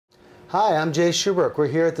Hi, I'm Jay Schubrook. We're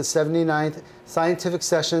here at the 79th Scientific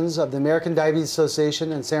Sessions of the American Diabetes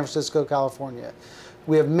Association in San Francisco, California.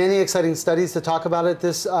 We have many exciting studies to talk about at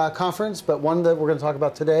this conference, but one that we're going to talk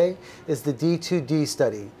about today is the D2d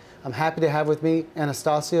study. I'm happy to have with me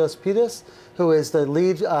Anastasios Pitas, who is the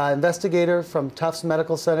lead investigator from Tufts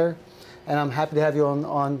Medical Center, and I'm happy to have you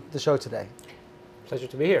on the show today. Pleasure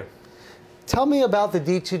to be here. Tell me about the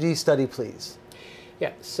D2d study, please.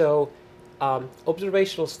 Yeah, so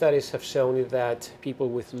observational studies have shown that people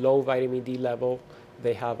with low vitamin D level,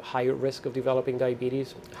 they have higher risk of developing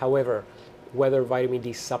diabetes. However, whether vitamin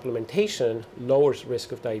D supplementation lowers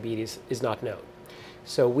risk of diabetes is not known.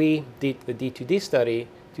 So we did the D2d study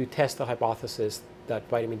to test the hypothesis that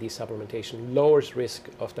vitamin D supplementation lowers risk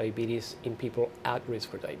of diabetes in people at risk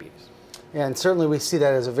for diabetes. And certainly we see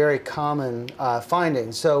that as a very common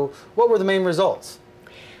finding. So what were the main results?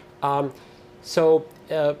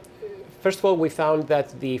 First of all, we found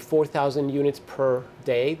that the 4,000 units per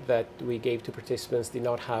day that we gave to participants did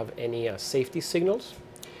not have any safety signals.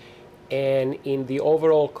 And in the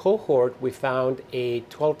overall cohort, we found a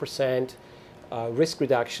 12% risk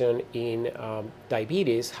reduction in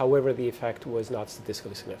diabetes. However, the effect was not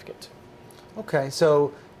statistically significant. Okay,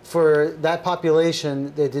 so for that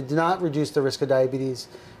population, they did not reduce the risk of diabetes.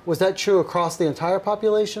 Was that true across the entire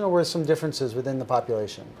population, or were there some differences within the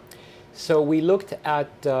population? So we looked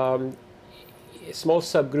at a small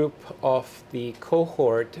subgroup of the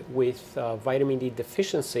cohort with vitamin D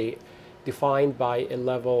deficiency defined by a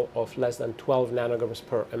level of less than 12 nanograms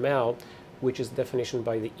per ml, which is the definition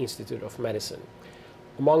by the Institute of Medicine.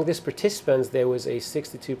 Among these participants, there was a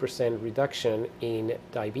 62% reduction in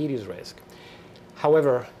diabetes risk.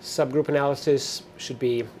 However, subgroup analysis should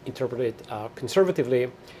be interpreted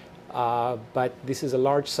conservatively, but this is a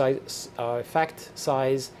large size, effect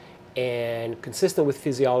size and consistent with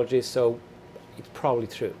physiology, so it's probably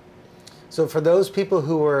true. So for those people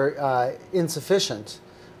who were insufficient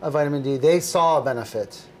of vitamin D, they saw a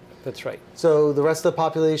benefit. That's right. So the rest of the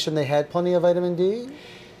population, they had plenty of vitamin D?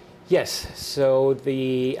 Yes. So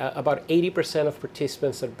about 80% of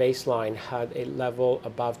participants at baseline had a level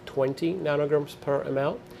above 20 nanograms per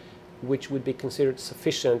ml, which would be considered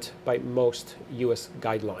sufficient by most US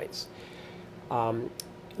guidelines.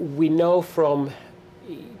 We know from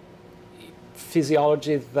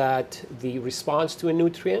physiology that the response to a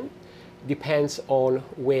nutrient depends on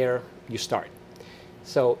where you start.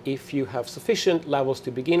 So if you have sufficient levels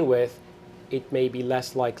to begin with, it may be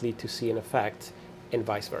less likely to see an effect, and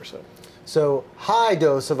vice versa. So high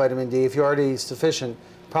dose of vitamin D, if you're already sufficient,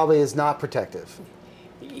 probably is not protective.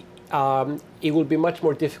 It will be much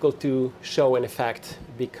more difficult to show an effect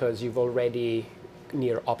because you've already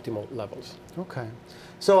near optimal levels. Okay.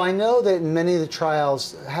 So I know that in many of the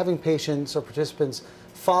trials, having patients or participants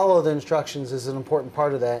follow the instructions is an important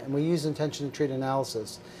part of that, and we use intention to treat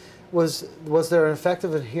analysis. Was there an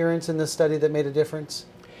effective adherence in this study that made a difference?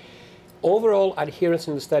 Overall adherence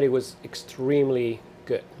in the study was extremely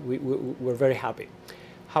good. We're very happy.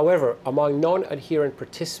 However, among non-adherent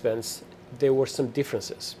participants, there were some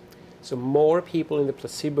differences. So more people in the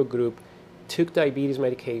placebo group took diabetes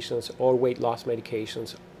medications or weight loss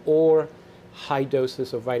medications or high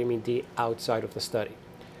doses of vitamin D outside of the study.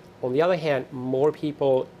 On the other hand, more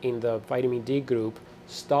people in the vitamin D group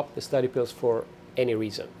stopped the study pills for any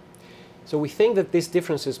reason. So we think that these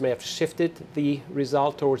differences may have shifted the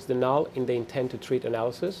result towards the null in the intent to treat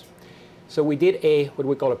analysis. So we did what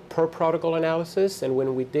we call a per protocol analysis, and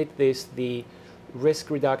when we did this, the risk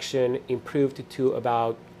reduction improved to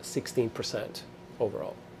about 16%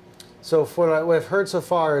 overall. So for what I've heard so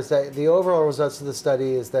far is that the overall results of the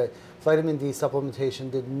study is that vitamin D supplementation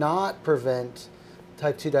did not prevent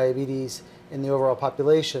type 2 diabetes in the overall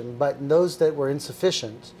population, but in those that were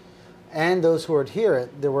insufficient and those who were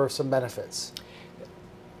adherent, there were some benefits.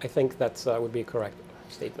 I think that would be a correct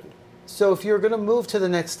statement. So if you're going to move to the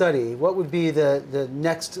next study, what would be the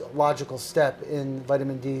next logical step in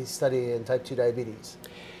vitamin D study in type 2 diabetes?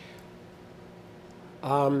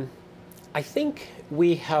 I think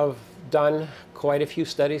we have done quite a few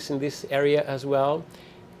studies in this area as well,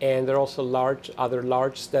 and there are also other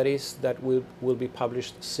large studies that will be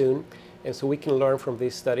published soon, and so we can learn from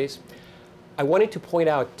these studies. I wanted to point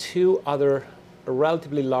out two other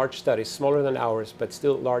relatively large studies, smaller than ours, but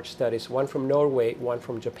still large studies, one from Norway, one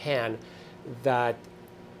from Japan, that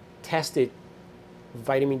tested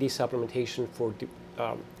vitamin D supplementation for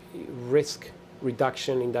risk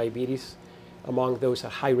reduction in diabetes among those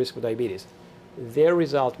at high risk of diabetes. Their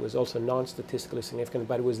result was also non-statistically significant,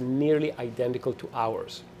 but it was nearly identical to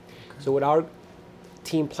ours. Okay. So what our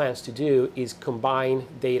team plans to do is combine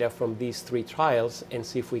data from these three trials and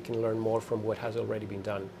see if we can learn more from what has already been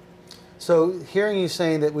done. So hearing you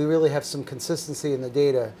saying that we really have some consistency in the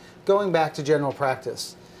data, going back to general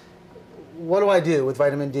practice, what do I do with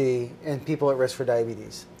vitamin D and people at risk for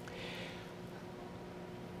diabetes?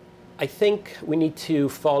 I think we need to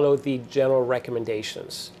follow the general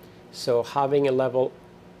recommendations. So having a level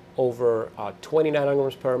over 20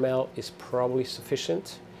 nanograms per ml is probably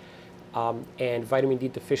sufficient. And vitamin D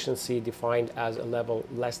deficiency, defined as a level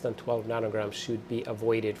less than 12 nanograms, should be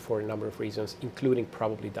avoided for a number of reasons, including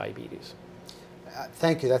probably diabetes.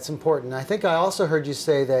 Thank you, that's important. I think I also heard you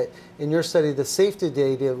say that in your study the safety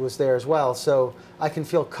data was there as well, so I can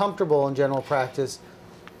feel comfortable in general practice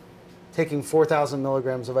taking 4,000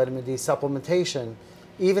 milligrams of vitamin D supplementation,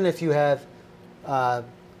 even if you have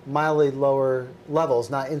mildly lower levels,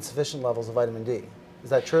 not insufficient levels of vitamin D. Is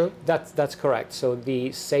that true? That's correct. So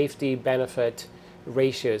the safety benefit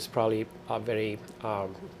ratio is probably very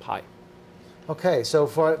high. Okay, so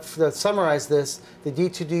to summarize this, the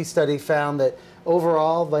D2d study found that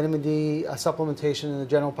overall vitamin D supplementation in the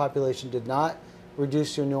general population did not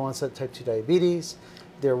reduce your new onset type 2 diabetes.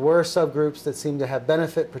 There were subgroups that seemed to have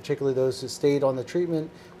benefit, particularly those who stayed on the treatment,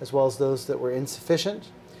 as well as those that were insufficient.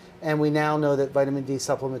 And we now know that vitamin D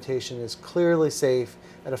supplementation is clearly safe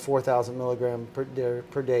at a 4,000 milligram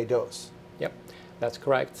per day dose. Yep, that's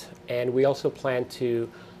correct. And we also plan to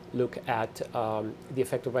look at the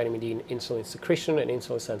effect of vitamin D in insulin secretion and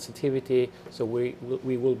insulin sensitivity. So we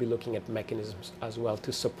will be looking at mechanisms as well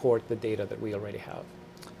to support the data that we already have.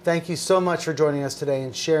 Thank you so much for joining us today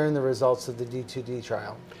and sharing the results of the D2d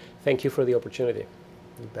trial. Thank you for the opportunity.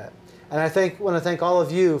 You bet. And I want to thank all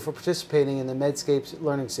of you for participating in the Medscape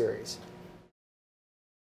Learning Series.